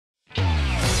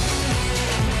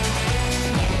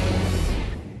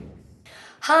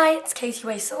Hi, it's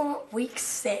Miss.Waissel, week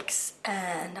 6,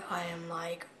 and I am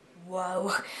like,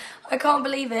 whoa, I can't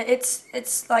believe it.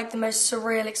 It's like the most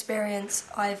surreal experience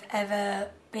I've ever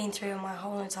been through in my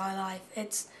whole entire life.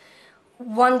 It's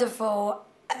wonderful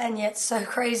and yet so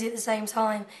crazy at the same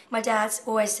time. My dad's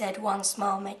always said one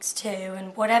smile makes two,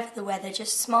 and whatever the weather,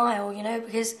 just smile,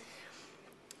 because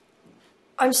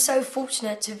I'm so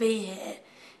fortunate to be here.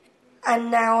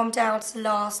 And now I'm down to the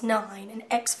last 9 in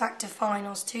X Factor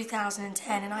Finals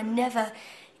 2010, and I never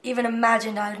even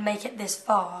imagined I would make it this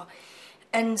far.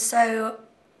 And so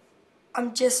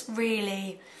I'm just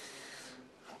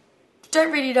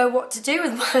don't really know what to do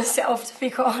with myself, to be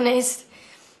quite honest.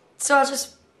 So I'm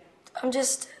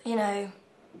just, I'm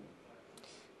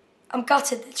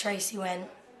gutted that Tracy went,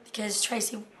 because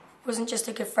Tracy wasn't just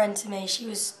a good friend to me, she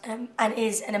was and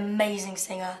is an amazing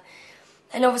singer.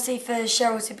 And obviously for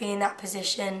Cheryl to be in that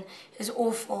position is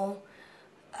awful.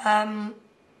 But,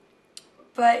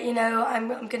 I'm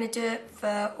going to do it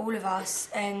for all of us.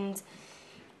 And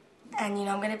I'm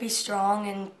going to be strong,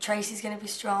 and Tracy's going to be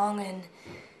strong.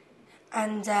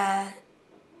 And I'm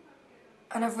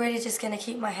really just going to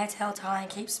keep my head held high and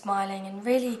keep smiling and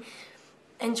really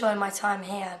enjoy my time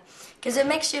here. Because it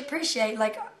makes you appreciate,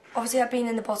 obviously I've been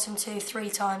in the bottom 2 3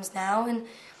 times now. And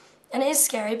it is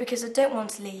scary because I don't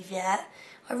want to leave yet.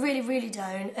 I really, really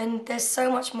don't. And there's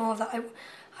so much more that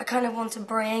I kind of want to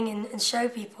bring and show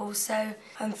people. So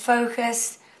I'm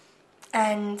focused,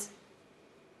 and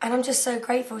I'm just so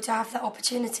grateful to have that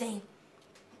opportunity.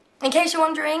 In case you're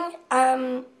wondering,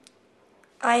 I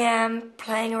am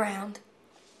playing around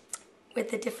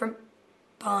with the different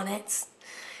barnets.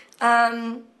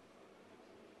 Yeah.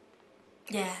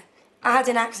 I had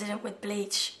an accident with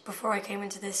bleach before I came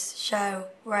into this show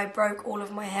where I broke all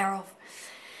of my hair off.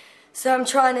 So I'm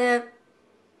trying to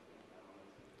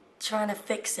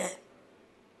fix it.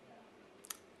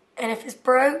 And if it's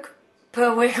broke, put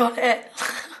a wig on it.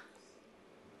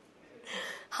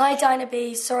 Hi Dinah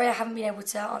B, sorry I haven't been able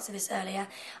to answer this earlier.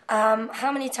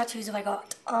 How many tattoos have I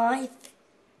got? I've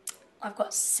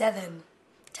got 7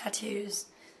 tattoos.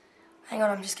 Hang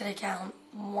on, I'm just going to count.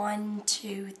 1,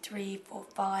 2, 3, 4,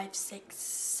 5, 6,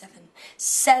 7.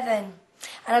 7!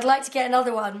 And I'd like to get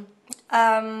another one.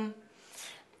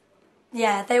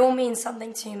 Yeah, they all mean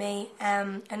something to me,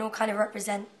 and all kind of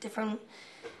represent different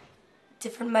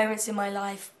moments in my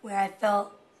life where I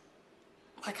felt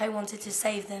like I wanted to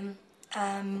save them.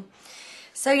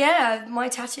 So yeah, my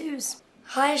tattoos.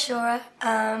 Hi Ashura.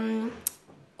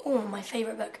 Oh, my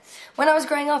favourite book. When I was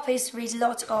growing up, I used to read a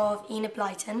lot of Enid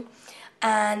Blyton,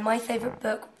 and my favourite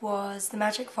book was The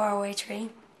Magic Faraway Tree.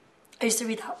 I used to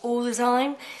read that all the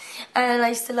time, and I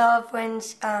used to love when,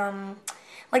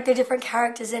 the different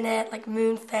characters in it, like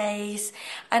Moonface,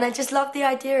 and I just loved the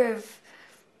idea of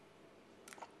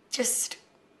just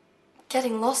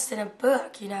getting lost in a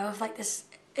book, of this.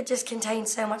 It just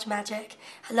contains so much magic.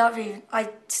 I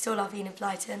still love Enid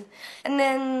Blyton. And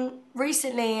then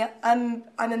recently, I'm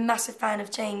a massive fan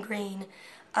of Jane Green.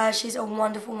 She's a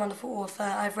wonderful, wonderful author.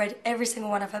 I've read every single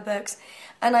one of her books,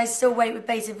 and I still wait with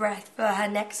bated breath for her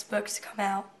next book to come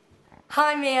out.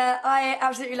 Hi Mia, I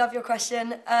absolutely love your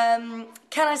question. Can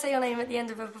I say your name at the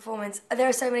end of a performance? There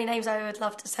are so many names I would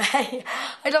love to say.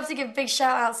 I'd love to give big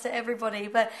shout outs to everybody,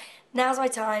 but now's my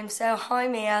time. So hi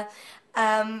Mia.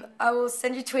 I will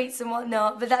send you tweets and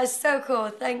whatnot, but that is so cool,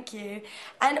 thank you.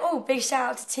 And big shout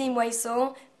out to Team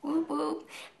Waissel, whoop whoop,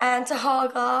 and to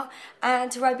Hagar,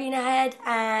 and to Ribena Head,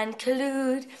 and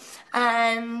Khaloud,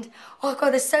 and oh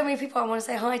god, there's so many people I want to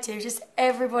say hi to, just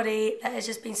everybody that has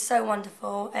just been so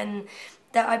wonderful and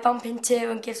that I bump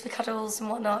into and gives me cuddles and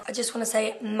whatnot. I just want to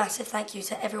say a massive thank you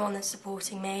to everyone that's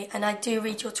supporting me, and I do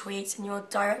read your tweets and your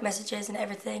direct messages and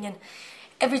everything, and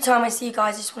every time I see you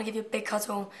guys I just want to give you a big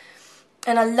cuddle.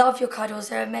 And I love your cuddles,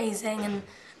 they're amazing,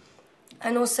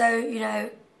 and also,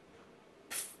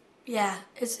 yeah,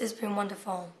 it's been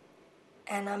wonderful.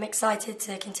 And I'm excited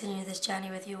to continue this journey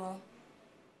with you all.